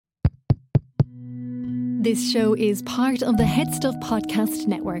This show is part of the Head Stuff Podcast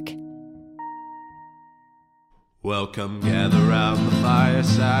Network. Welcome, gather round the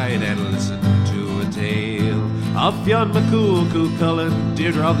fireside and listen to a tale of Fionn McCool, Cullen,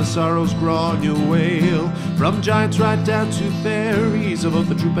 Deirdre of the Sorrows, Grainne Wail. From giants right down to fairies, of both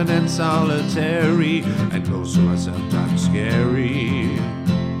the trooping and solitary, and those who are sometimes scary.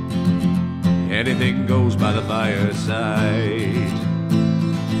 Anything goes by the fireside.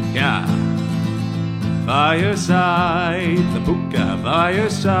 Yeah. Fireside, the Puka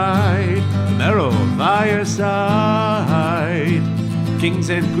fireside, the Marrow fireside. Kings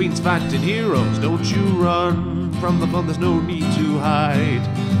and queens fighting heroes, don't you run from the fun, there's no need to hide.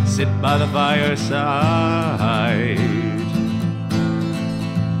 Sit by the fireside.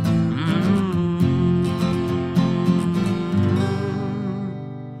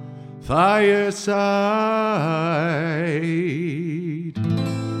 Fireside.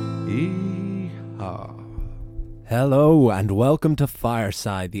 Hello and welcome to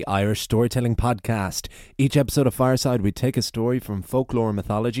Fireside, the Irish storytelling podcast. Each episode of Fireside, we take a story from folklore and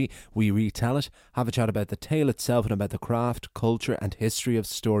mythology, we retell it, have a chat about the tale itself and about the craft, culture and history of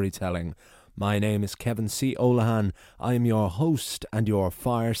storytelling. My name is Kevin C. O'Lahan. I am your host and your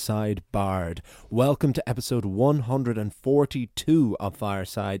Fireside Bard. Welcome to episode 142 of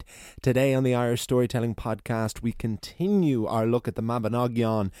Fireside. Today on the Irish Storytelling Podcast, we continue our look at the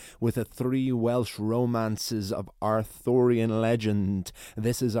Mabinogion with the three Welsh romances of Arthurian legend.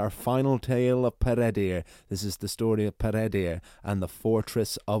 This is our final tale of Peredur. This is the story of Peredur and the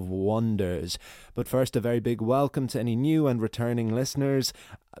Fortress of Wonders. But first, a very big welcome to any new and returning listeners.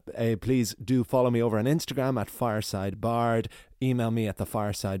 Please do follow me over on Instagram at FiresideBard. Email me at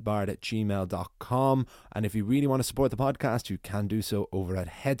thefiresidebard@gmail.com. And if you really want to support the podcast, you can do so over at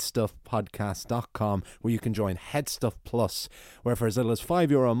headstuffpodcast.com, where you can join Headstuff Plus, where for as little as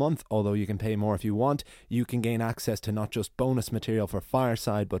 €5 a month, although you can pay more if you want, you can gain access to not just bonus material for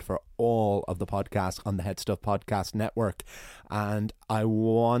Fireside, but for all of the podcasts on the Headstuff Podcast Network. And I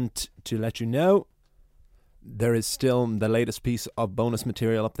want to let you know, there is still the latest piece of bonus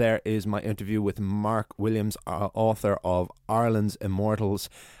material up there is my interview with Mark Williams, author of Ireland's Immortals,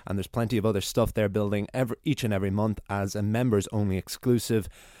 and there's plenty of other stuff there building each and every month as a members only exclusive.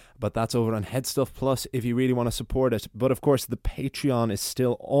 But that's over on Headstuff Plus if you really want to support it. But of course, the Patreon is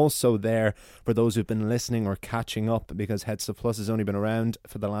still also there for those who've been listening or catching up, because Headstuff Plus has only been around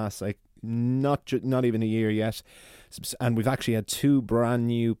for the last not even a year yet. And we've actually had two brand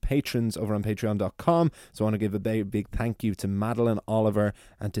new patrons over on patreon.com. So I want to give a big thank you to Madeline Oliver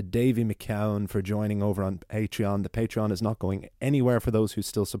and to Davey McCown for joining over on Patreon. The Patreon is not going anywhere for those who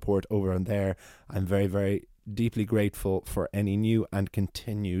still support over on there. I'm very, very deeply grateful for any new and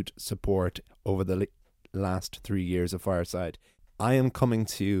continued support over the last 3 years of Fireside. I am coming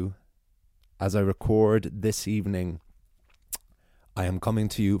to you, as I record this evening, I am coming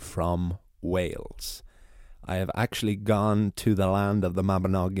to you from Wales. I have actually gone to the land of the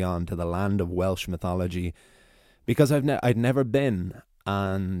Mabinogion, to the land of Welsh mythology, because I'd never been,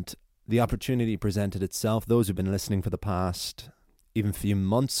 and the opportunity presented itself. Those who've been listening for the past even few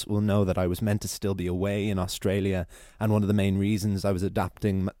months will know that I was meant to still be away in Australia, and one of the main reasons I was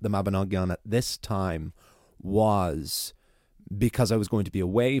adapting the Mabinogion at this time was because I was going to be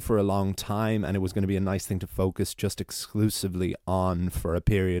away for a long time, and it was going to be a nice thing to focus just exclusively on for a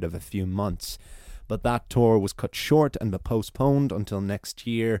period of a few months. But that tour was cut short and postponed until next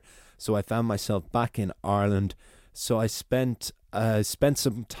year, so I found myself back in Ireland. So I spent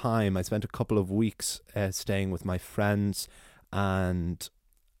some time. I spent a couple of weeks staying with my friends, and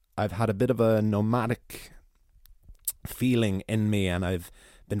I've had a bit of a nomadic feeling in me, and I've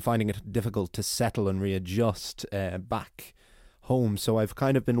been finding it difficult to settle and readjust back home. So I've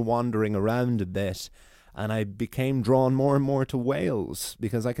kind of been wandering around a bit, and I became drawn more and more to Wales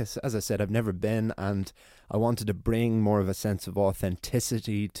because, as I said, I've never been, and I wanted to bring more of a sense of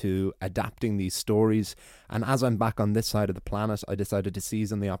authenticity to adapting these stories. And as I'm back on this side of the planet, I decided to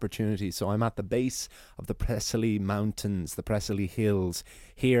seize on the opportunity. So I'm at the base of the Preseli Mountains, the Preseli Hills,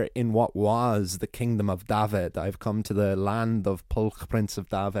 here in what was the Kingdom of David. I've come to the land of Pulch, Prince of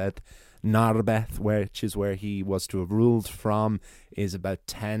David. Narbeth, which is where he was to have ruled from, is about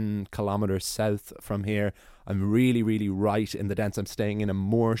 10 kilometres south from here. I'm really, really right in the dents. I'm staying in a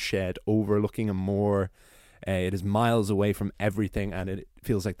moor shed overlooking a moor. It is miles away from everything, and it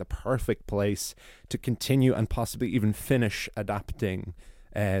feels like the perfect place to continue and possibly even finish adapting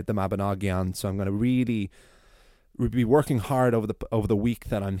the Mabinogion. So I'm going to really be working hard over the week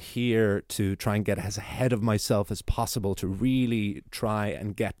that I'm here to try and get as ahead of myself as possible to really try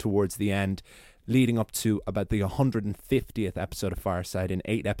and get towards the end, leading up to about the 150th episode of Fireside in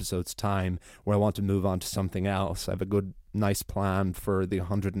 8 episodes' time, where I want to move on to something else. I have a good, nice plan for the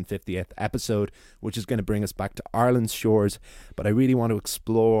 150th episode, which is going to bring us back to Ireland's shores, but I really want to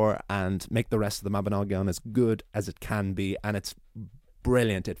explore and make the rest of the Mabinogion as good as it can be, and it's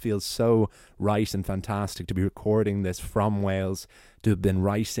brilliant. It feels so right and fantastic to be recording this from Wales, to have been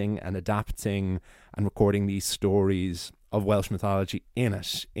writing and adapting and recording these stories of Welsh mythology in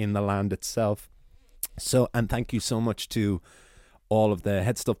the land itself. So, and thank you so much to all of the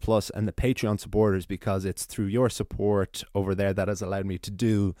Head Stuff Plus and the Patreon supporters, because it's through your support over there that has allowed me to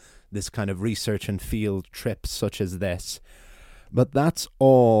do this kind of research and field trips such as this. But that's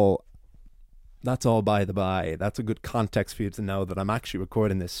all by the by. That's a good context for you to know that I'm actually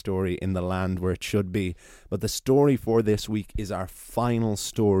recording this story in the land where it should be. But the story for this week is our final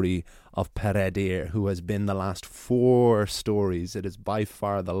story of Peredur, who has been the last 4 stories. It is by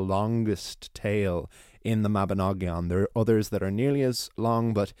far the longest tale in the Mabinogion. There are others that are nearly as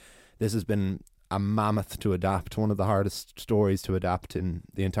long, but this has been a mammoth to adapt, one of the hardest stories to adapt in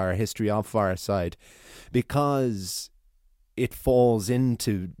the entire history of Fireside, because it falls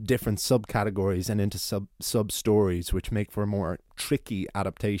into different subcategories and into sub-stories, which make for a more tricky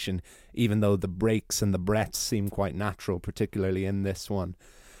adaptation, even though the breaks and the breadths seem quite natural, particularly in this one.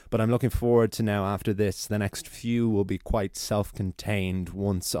 But I'm looking forward to now, after this, the next few will be quite self-contained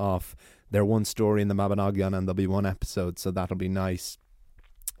once off. They're one story in the Mabinogion and there'll be 1 episode, so that'll be nice.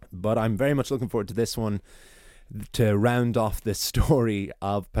 But I'm very much looking forward to this one, to round off this story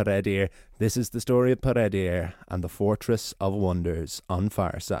of Peredur. This is the story of Peredur and the Fortress of Wonders on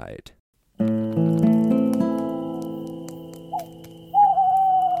Fireside.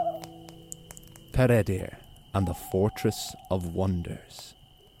 Peredur and the Fortress of Wonders.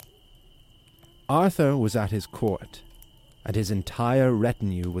 Arthur was at his court, and his entire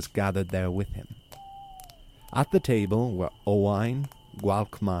retinue was gathered there with him. At the table were Owain,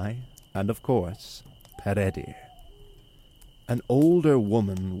 Gwalchmai, and of course, Peredur. An older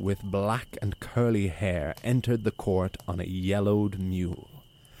woman with black and curly hair entered the court on a yellowed mule.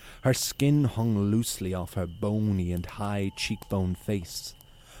 Her skin hung loosely off her bony and high cheekbone face.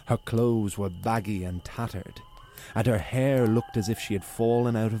 Her clothes were baggy and tattered, and her hair looked as if she had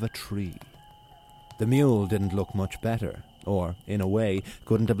fallen out of a tree. The mule didn't look much better, or, in a way,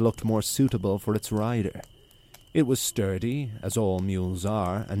 couldn't have looked more suitable for its rider. It was sturdy, as all mules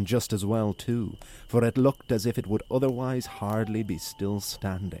are, and just as well too, for it looked as if it would otherwise hardly be still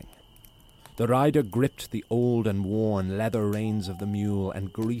standing. The rider gripped the old and worn leather reins of the mule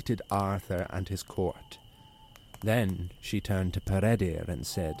and greeted Arthur and his court. Then she turned to Peredur and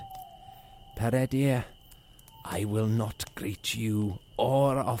said, "Peredur, I will not greet you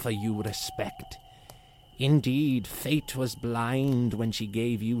or offer you respect. Indeed, fate was blind when she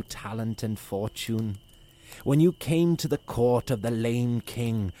gave you talent and fortune. When you came to the court of the lame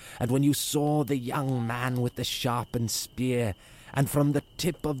king, and when you saw the young man with the sharpened spear, and from the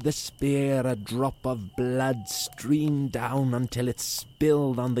tip of the spear a drop of blood streamed down until it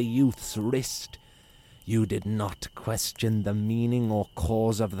spilled on the youth's wrist, you did not question the meaning or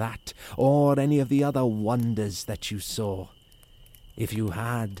cause of that, or any of the other wonders that you saw. If you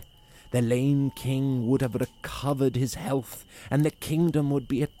had, the lame king would have recovered his health, and the kingdom would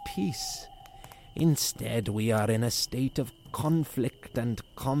be at peace. Instead, we are in a state of conflict and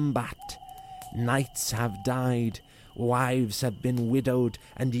combat. Knights have died, wives have been widowed,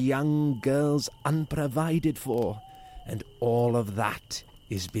 and young girls unprovided for, and all of that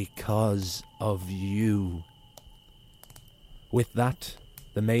is because of you." With that,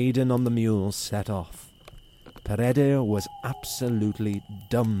 the maiden on the mule set off. Peredur was absolutely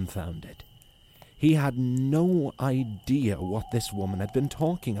dumbfounded. He had no idea what this woman had been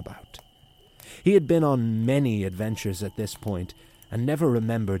talking about. He had been on many adventures at this point, and never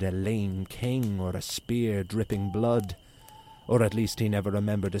remembered a lame king or a spear dripping blood. Or at least he never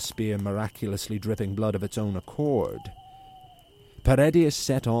remembered a spear miraculously dripping blood of its own accord. Peredur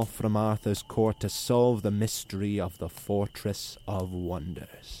set off from Arthur's court to solve the mystery of the Fortress of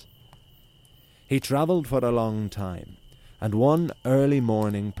Wonders. He travelled for a long time, and one early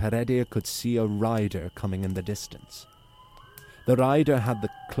morning Peredur could see a rider coming in the distance. The rider had the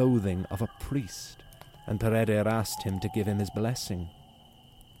clothing of a priest, and Peredur asked him to give him his blessing.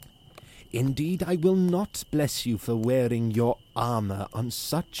 "Indeed, I will not bless you for wearing your armour on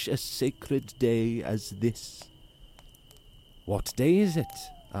such a sacred day as this." "What day is it?"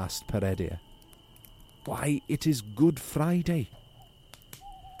 asked Peredur. "Why, it is Good Friday."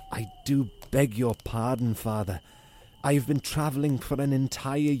 "I do beg your pardon, Father. I have been travelling for an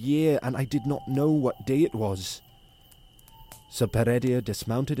entire year, and I did not know what day it was." So Peredur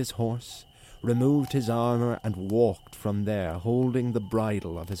dismounted his horse, removed his armour and walked from there, holding the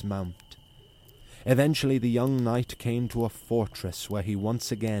bridle of his mount. Eventually the young knight came to a fortress where he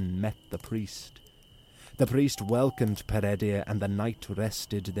once again met the priest. The priest welcomed Peredur, and the knight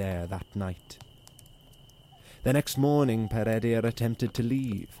rested there that night. The next morning Peredur attempted to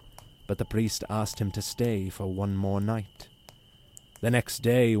leave, but the priest asked him to stay for one more night. The next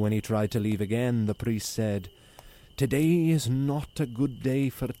day, when he tried to leave again, the priest said, "Today is not a good day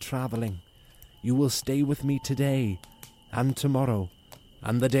for travelling. You will stay with me today, and tomorrow,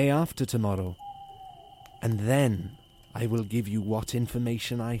 and the day after tomorrow, and then I will give you what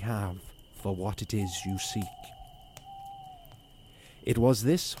information I have for what it is you seek." It was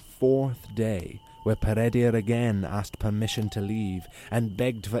this fourth day where Peredur again asked permission to leave and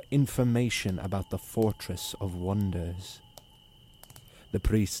begged for information about the Fortress of Wonders. The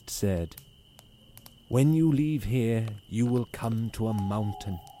priest said, "When you leave here, you will come to a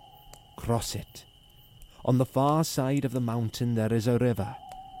mountain. Cross it. On the far side of the mountain there is a river,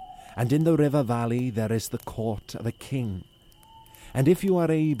 and in the river valley there is the court of a king. And if you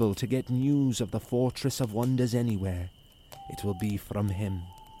are able to get news of the Fortress of Wonders anywhere, it will be from him."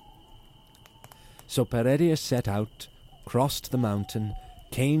 So Peredur set out, crossed the mountain,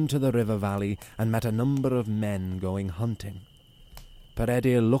 came to the river valley, and met a number of men going hunting.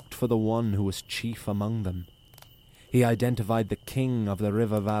 Peredur looked for the one who was chief among them. He identified the king of the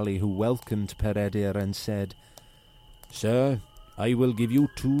river valley, who welcomed Peredur and said, "Sir, I will give you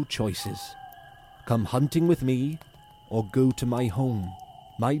two choices. Come hunting with me, or go to my home.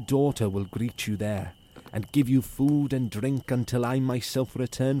 My daughter will greet you there, and give you food and drink until I myself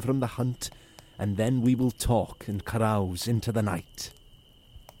return from the hunt, and then we will talk and carouse into the night."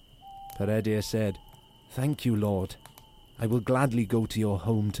 Peredur said, "Thank you, Lord. I will gladly go to your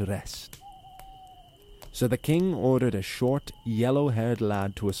home to rest." So the king ordered a short, yellow-haired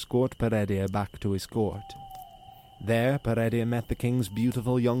lad to escort Peredur back to his court. There Peredur met the king's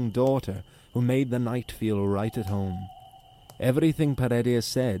beautiful young daughter, who made the knight feel right at home. Everything Peredur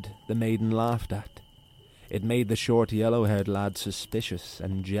said, the maiden laughed at. It made the short, yellow-haired lad suspicious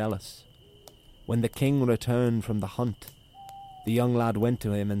and jealous. When the king returned from the hunt, the young lad went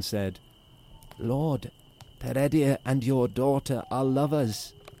to him and said, "Lord, Peredur and your daughter are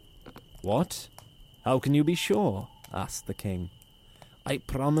lovers." "What? How can you be sure?" asked the king. "I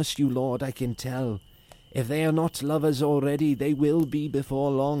promise you, Lord, I can tell. If they are not lovers already, they will be before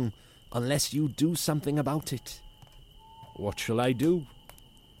long, unless you do something about it." "What shall I do?"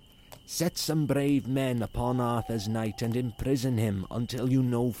 "Set some brave men upon Arthur's knight and imprison him until you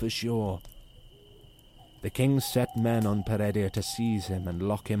know for sure." The king set men on Peredur to seize him and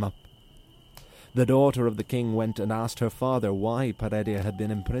lock him up. The daughter of the king went and asked her father why Peredur had been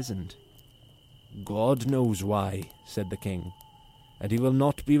imprisoned. "God knows why," said the king, "and he will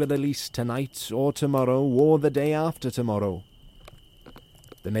not be released tonight or tomorrow or the day after tomorrow."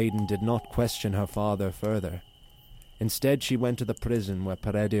 The maiden did not question her father further. Instead, she went to the prison where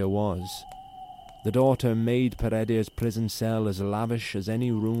Peredur was. The daughter made Peredur's prison cell as lavish as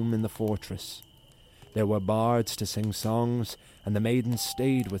any room in the fortress. There were bards to sing songs, and the maiden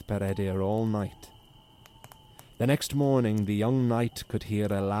stayed with Peredur all night. The next morning the young knight could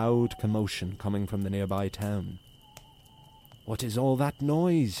hear a loud commotion coming from the nearby town. "What is all that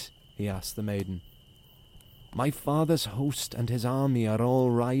noise?" he asked the maiden. "My father's host and his army are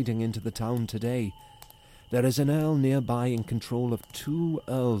all riding into the town today. There is an earl nearby in control of 2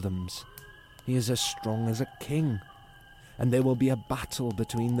 earldoms. He is as strong as a king, and there will be a battle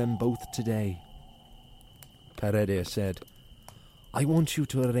between them both today." Peredur said, "I want you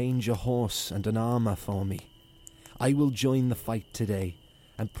to arrange a horse and an armour for me. I will join the fight today,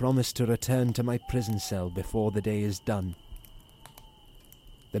 and promise to return to my prison cell before the day is done."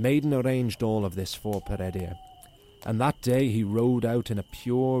 The maiden arranged all of this for Peredur, and that day he rode out in a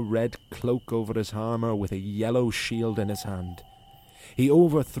pure red cloak over his armour with a yellow shield in his hand. He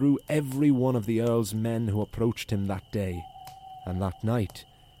overthrew every one of the earl's men who approached him that day, and that night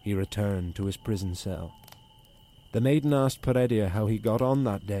he returned to his prison cell. The maiden asked Peredur how he got on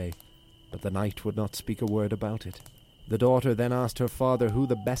that day, but the knight would not speak a word about it. The daughter then asked her father who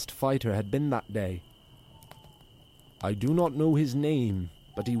the best fighter had been that day. "I do not know his name,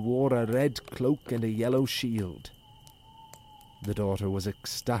 but he wore a red cloak and a yellow shield." The daughter was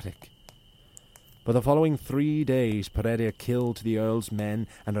ecstatic. For the following 3 days Peredur killed the earl's men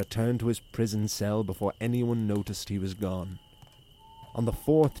and returned to his prison cell before anyone noticed he was gone. On the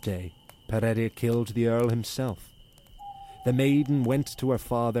 4th day, Peredur killed the earl himself. The maiden went to her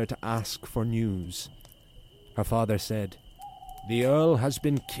father to ask for news. Her father said, "The earl has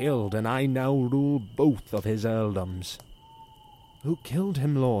been killed, and I now rule both of his earldoms." "Who killed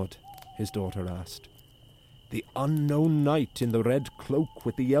him, lord?" his daughter asked. "The unknown knight in the red cloak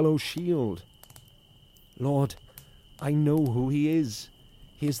with the yellow shield." "Lord, I know who he is.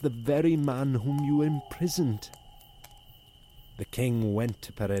 He is the very man whom you imprisoned." The king went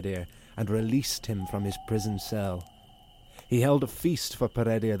to Peredur and released him from his prison cell. He held a feast for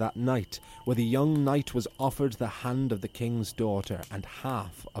Peredur that night, where the young knight was offered the hand of the king's daughter and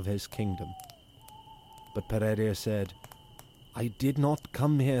half of his kingdom. But Peredur said, "I did not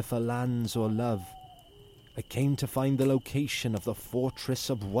come here for lands or love. I came to find the location of the Fortress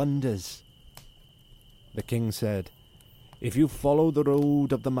of Wonders." The king said, "If you follow the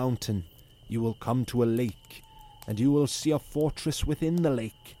road of the mountain, you will come to a lake, and you will see a fortress within the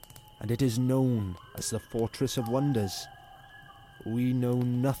lake, and it is known as the Fortress of Wonders. We know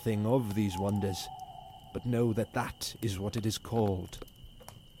nothing of these wonders, but know that that is what it is called."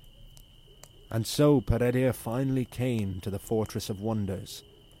 And so Peredur finally came to the Fortress of Wonders,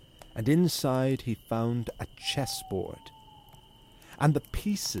 and inside he found a chessboard. And the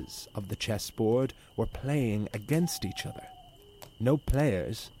pieces of the chessboard were playing against each other. No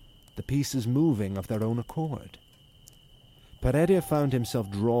players, the pieces moving of their own accord. Peredur found himself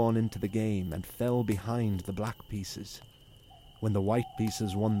drawn into the game and fell behind the black pieces. When the white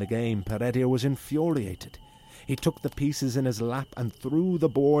pieces won the game, Peredur was infuriated. He took the pieces in his lap and threw the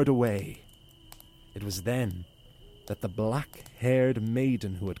board away. It was then that the black-haired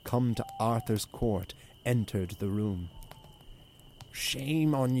maiden who had come to Arthur's court entered the room.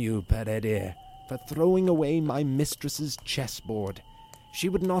 "Shame on you, Peredur, for throwing away my mistress's chessboard. She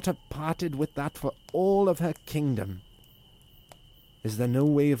would not have parted with that for all of her kingdom." "Is there no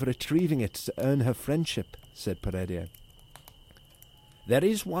way of retrieving it to earn her friendship?" said Peredur. "There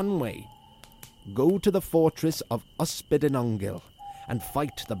is one way. Go to the fortress of Ysbydinongil and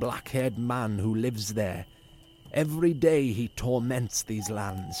fight the black-haired man who lives there. Every day he torments these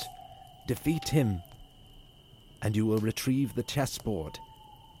lands. Defeat him, and you will retrieve the chessboard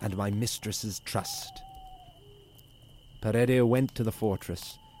and my mistress's trust." Peredur went to the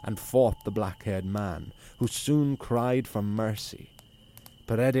fortress and fought the black-haired man, who soon cried for mercy.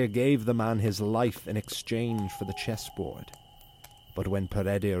 Peredur gave the man his life in exchange for the chessboard. But when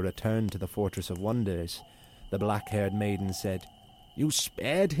Peredur returned to the Fortress of Wonders, the black-haired maiden said, "You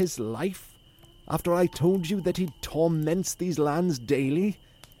spared his life, after I told you that he torments these lands daily?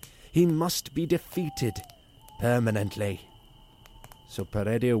 He must be defeated permanently." So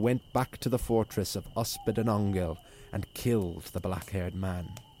Peredur went back to the fortress of Ysbydinongil and killed the black-haired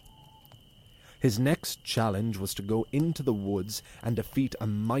man. His next challenge was to go into the woods and defeat a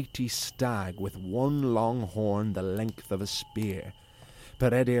mighty stag with one long horn the length of a spear.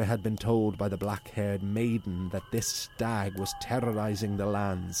 Peredur had been told by the black-haired maiden that this stag was terrorizing the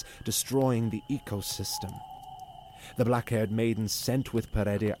lands, destroying the ecosystem. The black-haired maiden sent with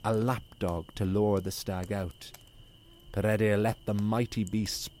Peredur a lapdog to lure the stag out. Peredur let the mighty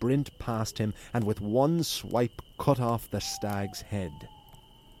beast sprint past him and with one swipe cut off the stag's head.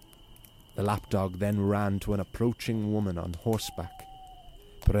 The lapdog then ran to an approaching woman on horseback.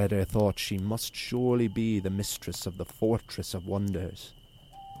 Peredur thought she must surely be the mistress of the Fortress of Wonders.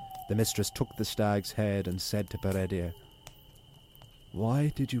 The mistress took the stag's head and said to Peredur, "Why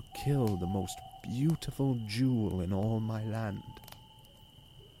did you kill the most beautiful jewel in all my land?"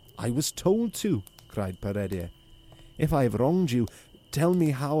 "I was told to," cried Peredur. "If I have wronged you, tell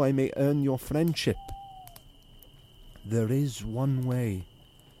me how I may earn your friendship." "There is one way.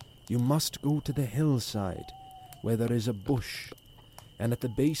 You must go to the hillside, where there is a bush, and at the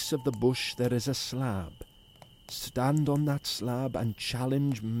base of the bush there is a slab. Stand on that slab and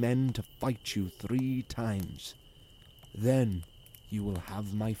challenge men to fight you 3 times. Then you will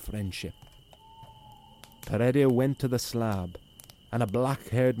have my friendship." Peredur went to the slab, and a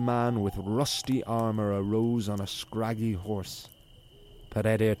black-haired man with rusty armour arose on a scraggy horse.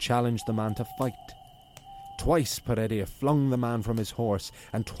 Peredur challenged the man to fight. Twice Peredur flung the man from his horse,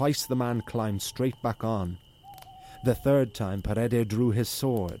 and twice the man climbed straight back on. The third time Peredur drew his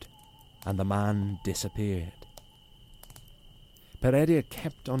sword, and the man disappeared. Peredur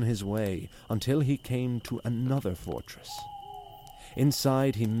kept on his way until he came to another fortress.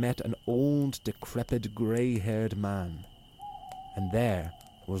 Inside he met an old, decrepit, grey-haired man, and there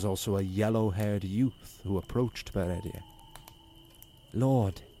was also a yellow-haired youth who approached Peredur.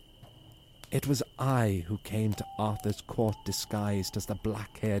 "Lord, it was I who came to Arthur's court disguised as the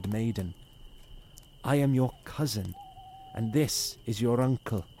black-haired maiden. I am your cousin, and this is your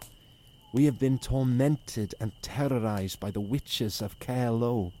uncle. We have been tormented and terrorized by the witches of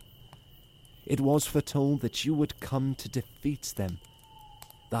CXLII. It was foretold that you would come to defeat them.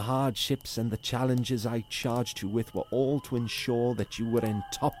 The hardships and the challenges I charged you with were all to ensure that you were in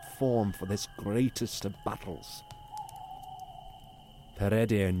top form for this greatest of battles.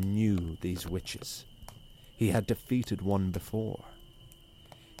 Peredur knew these witches. He had defeated one before.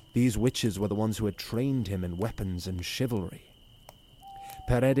 These witches were the ones who had trained him in weapons and chivalry.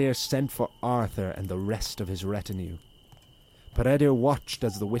 Peredur sent for Arthur and the rest of his retinue. Peredur watched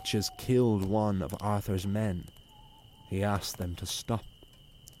as the witches killed one of Arthur's men. He asked them to stop.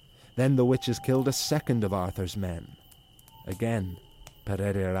 Then the witches killed a second of Arthur's men. Again,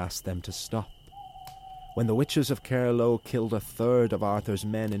 Peredur asked them to stop. When the witches of CXLII killed a third of Arthur's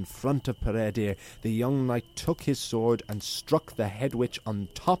men in front of Peredur, the young knight took his sword and struck the head witch on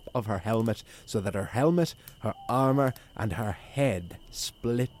top of her helmet, so that her helmet, her armour, and her head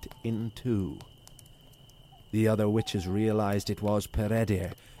split in two. The other witches realized it was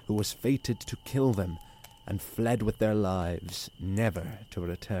Peredur who was fated to kill them, and fled with their lives, never to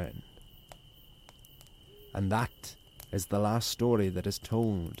return. And that is the last story that is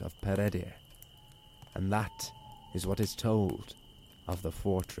told of Peredur. And that is what is told of the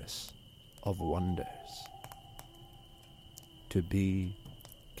Fortress of Wonders. To be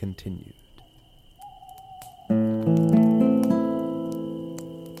continued.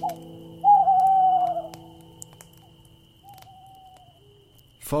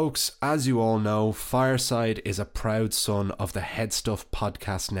 Folks, as you all know, Fireside is a proud son of the Headstuff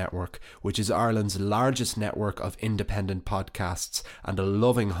Podcast Network, which is Ireland's largest network of independent podcasts and a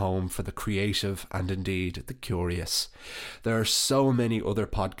loving home for the creative and indeed the curious. There are so many other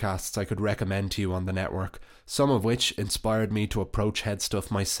podcasts I could recommend to you on the network, some of which inspired me to approach Headstuff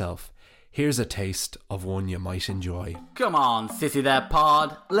myself. Here's a taste of one you might enjoy. Come on, sissy that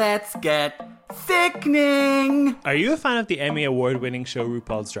pod, let's get sickening! Are you a fan of the Emmy award-winning show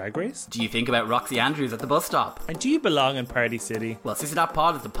RuPaul's Drag Race? Do you think about Roxy Andrews at the bus stop? And do you belong in Party City? Well, Sissy That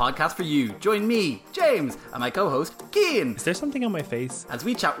Pod is the podcast for you. Join me, James, and my co-host, Cian, Is there something on my face? as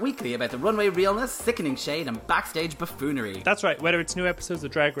we chat weekly about the runway realness, sickening shade, and backstage buffoonery. That's right, whether it's new episodes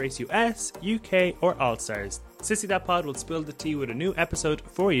of Drag Race US, UK, or All-Stars, Sissy That Pod will spill the tea with a new episode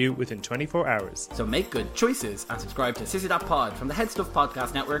for you within 24 hours. So make good choices and subscribe to Sissy That Pod from the Headstuff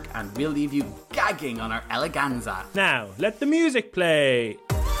Podcast Network, and we'll leave you gagging on our eleganza. Now, let the music play!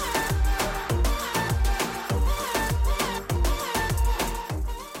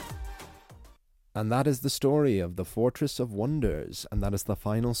 And that is the story of the Fortress of Wonders, and that is the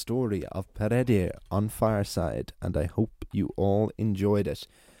final story of Peredur on Fireside, and I hope you all enjoyed it.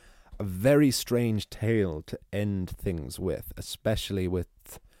 A very strange tale to end things with, especially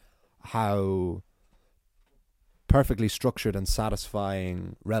with how perfectly structured and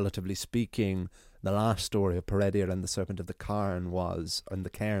satisfying, relatively speaking, the last story of Peredur and the Serpent of the Cairn was,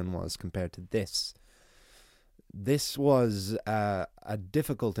 compared to this. This was a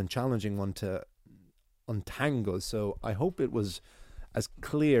difficult and challenging one to untangle, so I hope it was as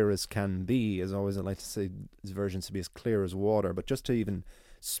clear as can be. As always, I like to say these versions to be as clear as water, but just to even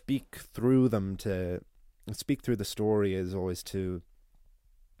speak through them, to speak through the story is always to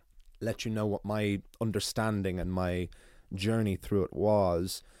let you know what my understanding and my journey through it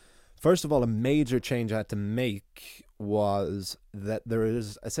was. First of all, a major change I had to make was that there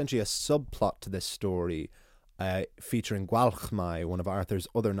is essentially a subplot to this story featuring Gwalchmai, one of Arthur's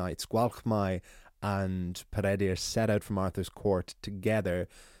other knights. Gwalchmai and Peredur set out from Arthur's court together.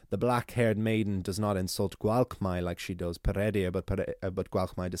 The black-haired maiden does not insult Gwalchmai like she does Peredur, but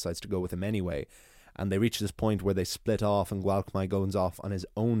Gwalchmai decides to go with him anyway. And they reach this point where they split off, and Gwalchmai goes off on his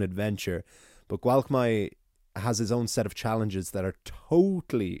own adventure. But Gwalchmai has his own set of challenges that are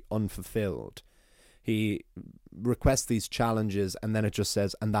totally unfulfilled. He requests these challenges, and then it just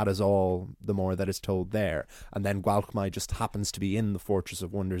says, and that is all the more that is told there. And then Gwalchmai just happens to be in the Fortress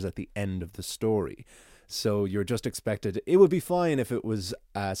of Wonders at the end of the story. So you're just expected... It would be fine if it was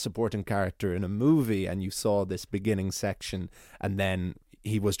a supporting character in a movie and you saw this beginning section and then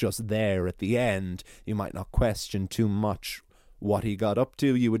he was just there at the end. You might not question too much what he got up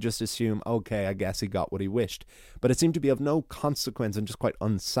to. You would just assume, okay, I guess he got what he wished. But it seemed to be of no consequence and just quite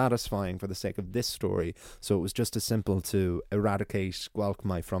unsatisfying for the sake of this story. So it was just as simple to eradicate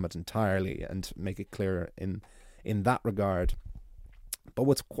Gwalchmai from it entirely and make it clear in that regard. But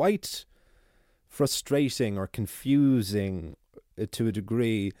what's quite frustrating or confusing to a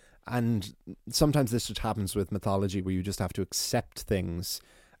degree, and sometimes this just happens with mythology where you just have to accept things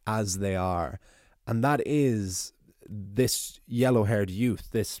as they are, and that is this yellow-haired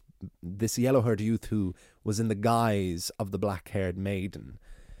youth, this yellow-haired youth who was in the guise of the black-haired maiden.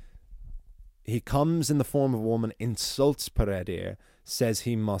 He comes in the form of a woman, insults Peredur, says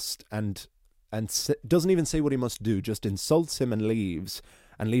he must, and doesn't even say what he must do, just insults him and leaves.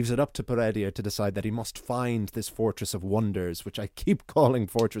 and leaves it up to Peredur to decide that he must find this Fortress of Wonders, which I keep calling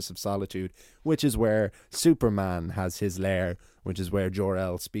Fortress of Solitude, which is where Superman has his lair, which is where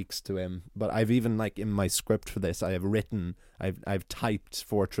Jor-El speaks to him. But I've even, like, in my script for this, I've typed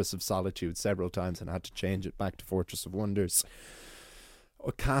Fortress of Solitude several times and had to change it back to Fortress of Wonders.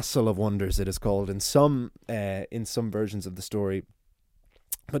 Or Castle of Wonders, it is called in some versions of the story.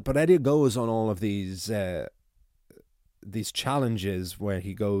 But Peredur goes on all of these challenges where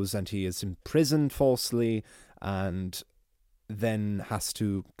he goes and he is imprisoned falsely and then has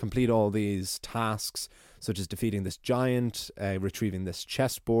to complete all these tasks, such as defeating this giant, retrieving this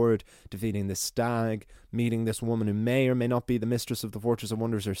chessboard, defeating this stag, meeting this woman who may or may not be the mistress of the Fortress of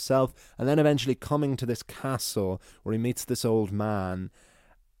Wonders herself, and then eventually coming to this castle where he meets this old man.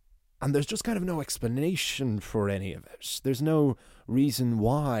 And there's just kind of no explanation for any of it. There's no reason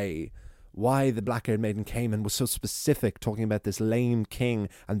why the black-haired maiden came and was so specific, talking about this lame king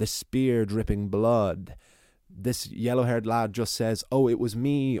and the spear dripping blood. This yellow-haired lad just says, oh, it was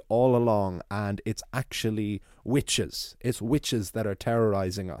me all along, and it's actually witches. It's witches that are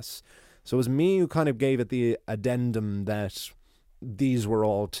terrorizing us. So it was me who kind of gave it the addendum that these were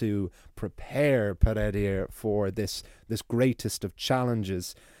all to prepare Peredur for this greatest of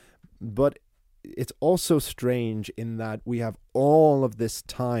challenges. But it's also strange in that we have all of this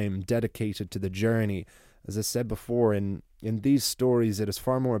time dedicated to the journey. As I said before, in these stories, it is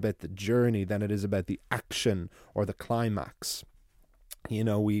far more about the journey than it is about the action or the climax. You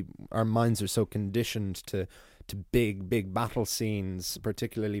know, our minds are so conditioned to big battle scenes,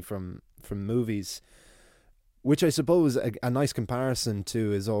 particularly from movies, which I suppose a nice comparison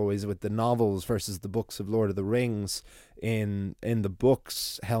to is always with the novels versus the books of Lord of the Rings. In the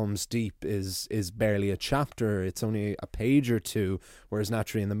books, Helm's Deep is barely a chapter; it's only a page or two. Whereas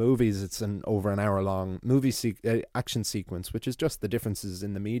naturally in the movies, it's an over an hour long action sequence, which is just the differences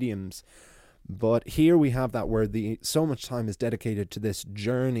in the mediums. But here we have that where so much time is dedicated to this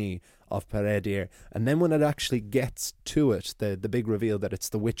journey of Peredur, and then when it actually gets to it, the big reveal that it's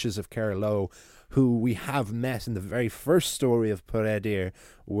the witches of Caerloe, who we have met in the very first story of Peredur,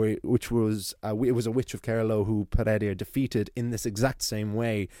 which was it was a witch of Caerloe who Peredur defeated in this exact same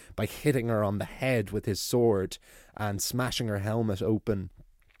way by hitting her on the head with his sword and smashing her helmet open.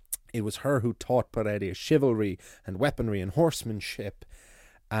 It was her who taught Peredur chivalry and weaponry and horsemanship.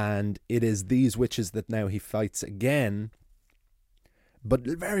 And it is these witches that now he fights again. But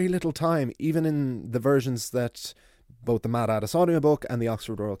very little time, even in the versions that both the Mad Addis audiobook and the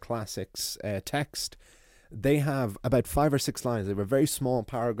Oxford Oral Classics text, they have about 5 or 6 lines. They have a very small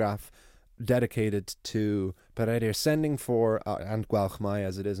paragraph dedicated to Peredur sending for, and Gwalchmai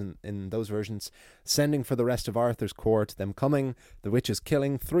as it is in those versions, sending for the rest of Arthur's court, them coming, the witches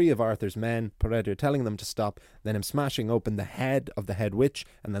killing 3 of Arthur's men, Peredur telling them to stop, then him smashing open the head of the head witch,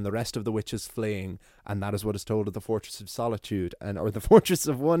 and then the rest of the witches fleeing. And that is what is told of the Fortress of Solitude, or the Fortress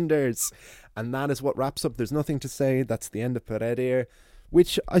of Wonders. And that is what wraps up. There's nothing to say. That's the end of Peredur,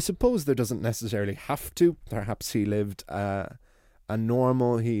 which I suppose there doesn't necessarily have to. Perhaps he lived a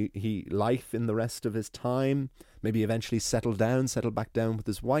normal he life in the rest of his time, maybe eventually settle back down with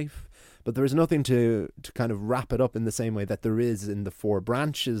his wife, but there is nothing to kind of wrap it up in the same way that there is in the 4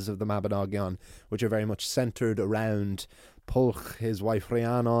 branches of the Mabinogion, which are very much centered around Pulch, his wife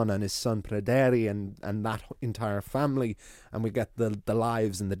Rhiannon, and his son Pryderi, and that entire family, and we get the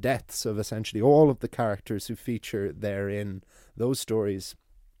lives and the deaths of essentially all of the characters who feature there in those stories.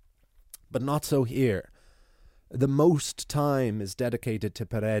 But not so here. The most time is dedicated to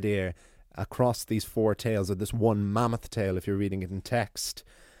Peredur across these 4 tales, or this one mammoth tale if you're reading it in text,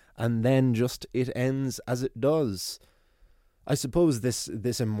 and then just it ends as it does. I suppose this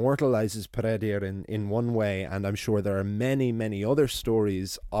immortalizes Peredur in one way, and I'm sure there are many, many other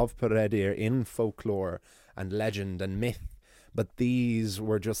stories of Peredur in folklore and legend and myth, but these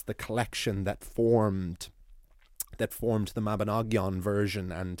were just the collection that formed the Mabinogion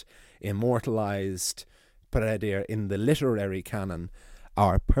version and immortalized Peredur in the literary canon,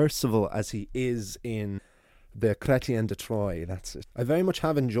 or Percival as he is in the Chrétien de Troyes. That's it. I very much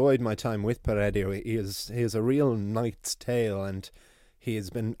have enjoyed my time with Peredur. He is a real knight's tale, and he has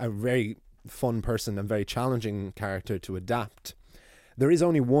been a very fun person and very challenging character to adapt. There is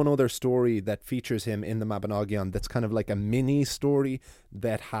only one other story that features him in the Mabinogion that's kind of like a mini story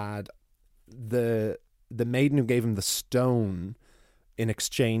that had the maiden who gave him the stone in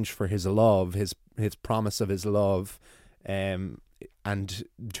exchange for his love, his promise of his love, and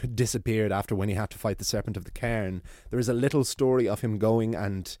disappeared after when he had to fight the Serpent of the Cairn. There is a little story of him going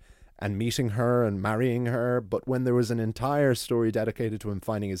and meeting her and marrying her, but when there was an entire story dedicated to him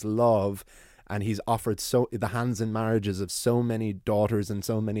finding his love and he's offered the hands in marriages of so many daughters and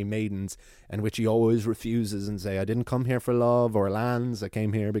so many maidens, and which he always refuses and say, I didn't come here for love or lands, I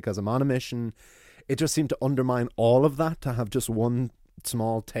came here because I'm on a mission. It just seemed to undermine all of that to have just one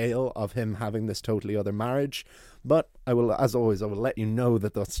small tale of him having this totally other marriage. But I will, as always, I will let you know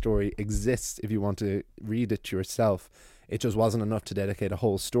that that story exists if you want to read it yourself. It just wasn't enough to dedicate a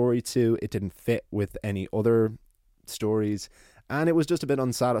whole story to. It didn't fit with any other stories, and it was just a bit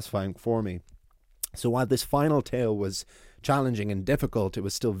unsatisfying for me. So while this final tale was challenging and difficult, it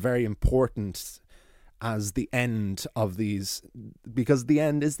was still very important as the end of these, because the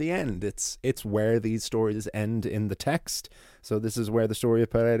end is the end. It's where these stories end in the text. So this is where the story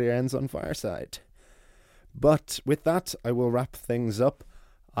of Peredur ends on Fireside. But with that, I will wrap things up.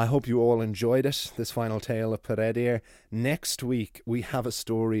 I hope you all enjoyed it, this final tale of Peredur. Next week, we have a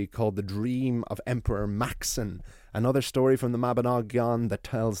story called The Dream of Emperor Maxen, another story from the Mabinogion that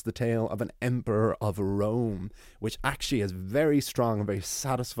tells the tale of an emperor of Rome, which actually has very strong and very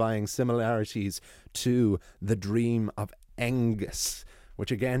satisfying similarities to The Dream of Engus,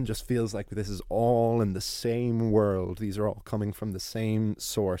 which again just feels like this is all in the same world. These are all coming from the same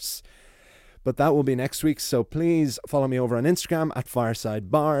source. But that will be next week, so please follow me over on Instagram at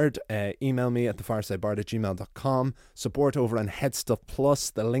FiresideBard. Email me at thefiresidebard@gmail.com. Support over on Headstuff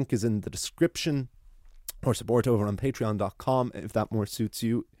Plus. The link is in the description. Or support over on patreon.com if that more suits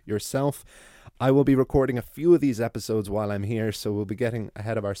you yourself. I will be recording a few of these episodes while I'm here, so we'll be getting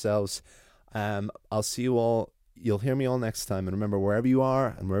ahead of ourselves. I'll see you all. You'll hear me all next time. And remember, wherever you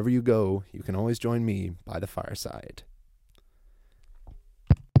are and wherever you go, you can always join me by the fireside.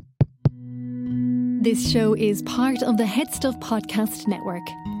 This show is part of the Headstuff Podcast Network,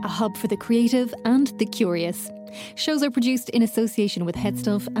 a hub for the creative and the curious. Shows are produced in association with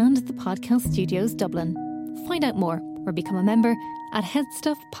Headstuff and the Podcast Studios Dublin. Find out more or become a member at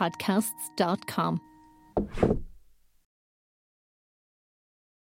headstuffpodcasts.com.